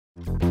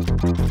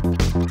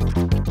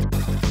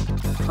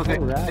Okay,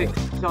 All right.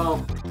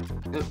 so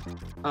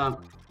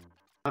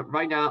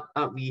right now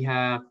we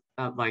have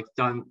like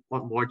done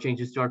what more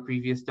changes to our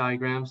previous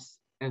diagrams,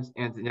 and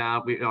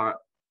now we are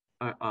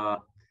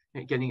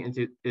getting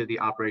into the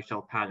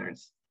operational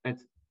patterns. And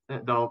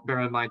though bear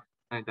in mind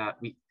that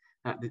we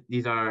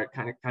these are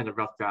kind of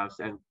rough drafts,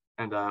 and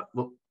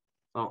we'll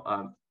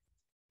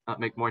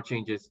make more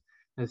changes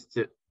as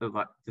to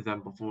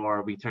them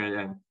before we turn it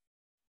in.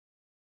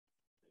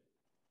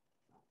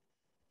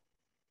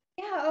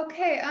 Yeah,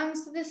 okay,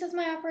 so this is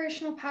my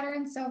operational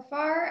pattern so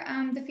far.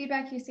 The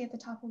feedback you see at the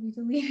top will be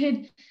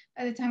deleted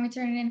by the time we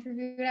turn it in for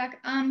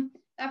feedback. The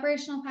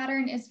operational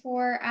pattern is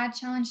for add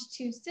challenge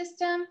to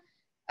system.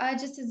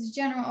 Just as a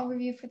general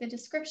overview for the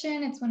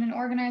description, it's when an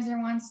organizer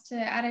wants to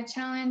add a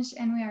challenge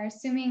and we are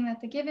assuming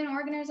that the given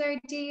organizer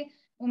ID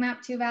will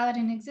map to a valid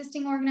and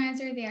existing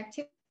organizer. The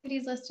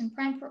activities list and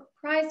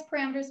prize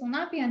parameters will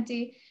not be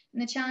empty,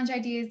 and the challenge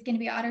ID is going to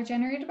be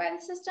auto-generated by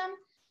the system.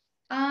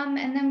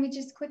 And then we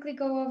just quickly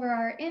go over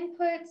our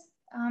inputs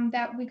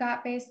that we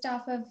got based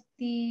off of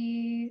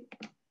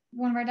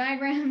one of our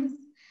diagrams.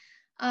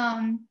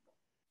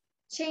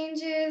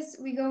 Changes,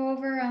 we go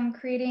over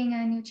creating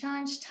a new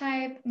challenge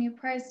type, new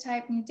prize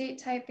type, new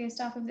date type based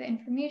off of the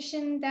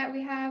information that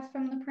we have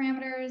from the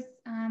parameters,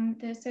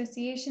 the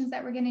associations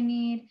that we're going to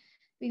need.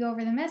 We go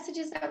over the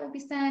messages that will be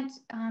sent.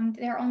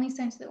 They're only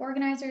sent to the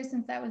organizer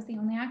since that was the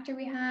only actor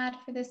we had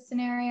for this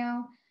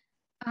scenario.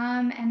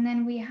 And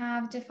then we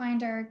have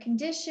defined our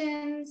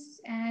conditions,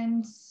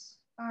 and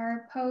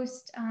our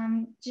post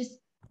just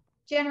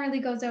generally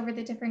goes over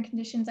the different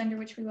conditions under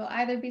which we will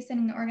either be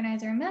sending the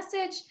organizer a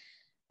message,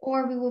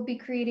 or we will be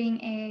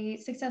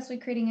successfully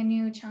creating a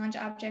new challenge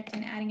object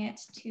and adding it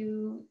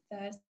to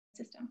the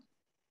system.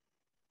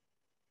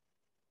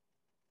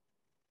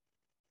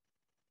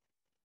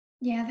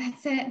 Yeah,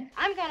 that's it.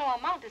 I'm going to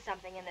amount to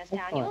something in this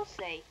town, you'll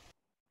see.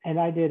 And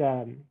I did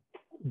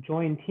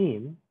join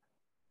team,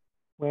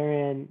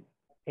 wherein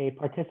a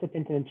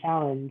participant in a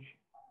challenge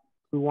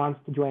who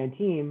wants to join a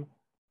team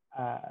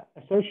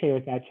associated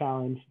with that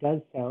challenge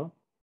does so,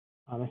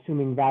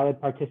 assuming valid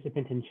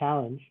participant in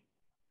challenge.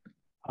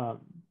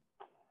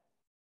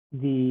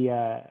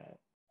 The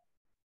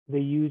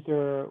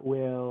user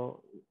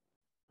will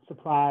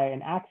supply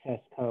an access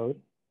code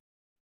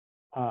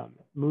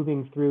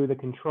moving through the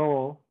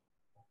controls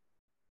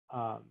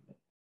of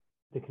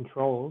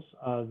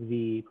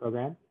the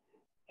program.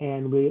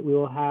 And we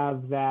will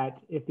have that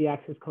if the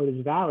access code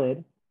is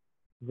valid,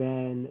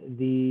 then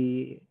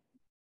the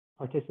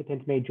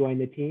participant may join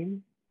the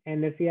team.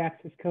 And if the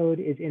access code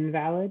is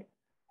invalid,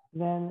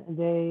 then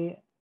they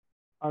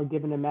are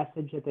given a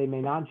message that they may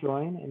not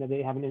join and that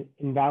they have an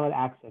invalid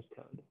access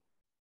code.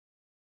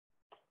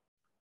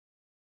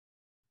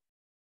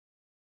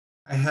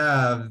 I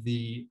have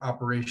the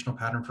operational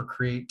pattern for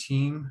create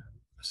team.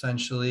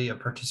 Essentially, a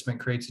participant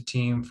creates a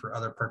team for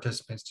other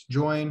participants to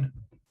join.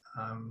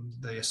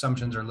 The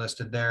assumptions are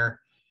listed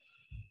there.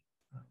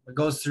 It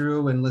goes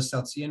through and lists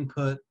out the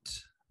input,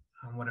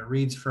 what it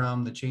reads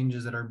from, the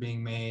changes that are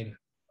being made,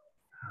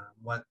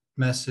 what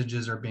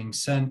messages are being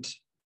sent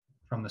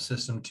from the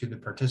system to the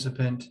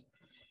participant.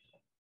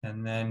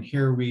 And then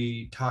here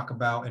we talk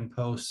about in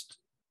post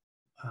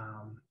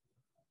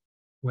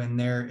when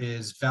there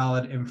is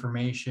valid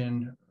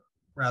information,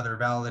 rather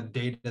valid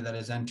data that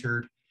is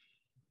entered,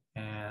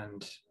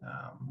 and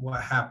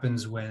what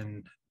happens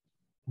when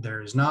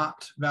there is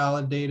not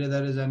valid data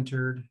that is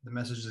entered, the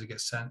messages that get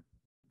sent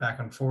back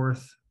and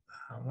forth.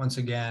 Once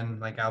again,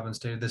 like Alvin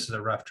stated, this is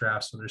a rough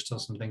draft, so there's still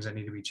some things that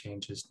need to be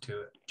changed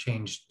to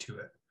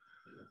it.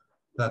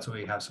 That's what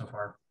we have so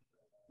far.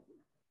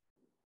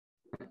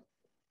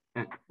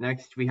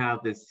 Next, we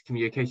have this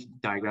communication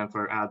diagram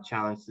for add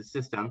challenge to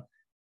system.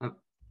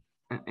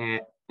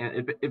 And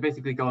it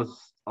basically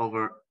goes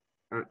over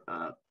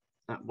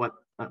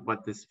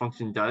what this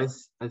function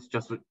does. It's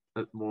just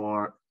with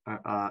more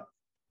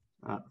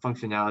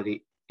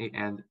functionality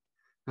and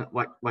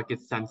what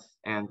gets sent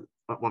and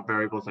what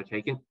variables are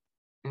taken,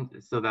 and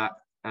so that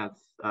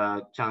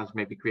a challenge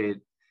may be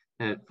created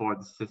for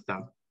the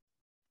system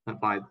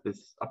by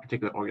a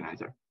particular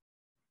organizer.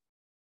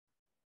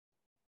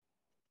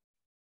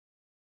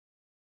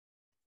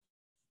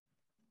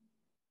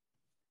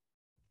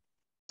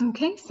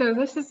 Okay, so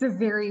this is a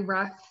very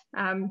rough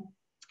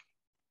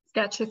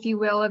sketch, if you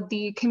will, of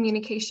the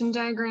communication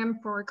diagram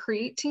for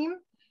create team.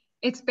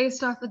 It's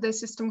based off of the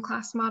system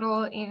class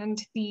model and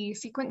the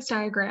sequence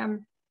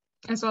diagram,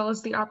 as well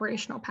as the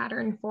operational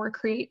pattern for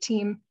create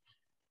team.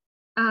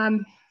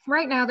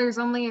 Right now, there's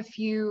only a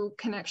few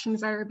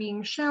connections that are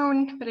being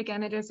shown, but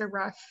again, it is a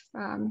rough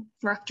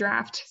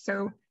draft.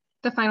 So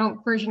the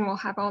final version will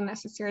have all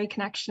necessary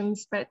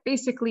connections, but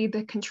basically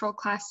the control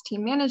class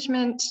team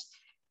management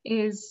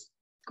is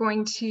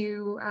going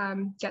to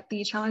get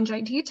the challenge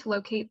ID to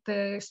locate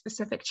the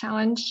specific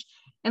challenge,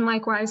 and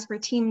likewise for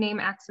team name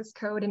access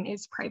code and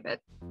is private.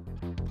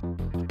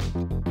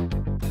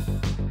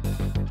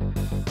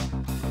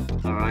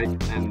 All right,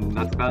 and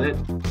that's about it.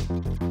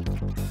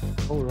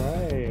 All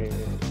right.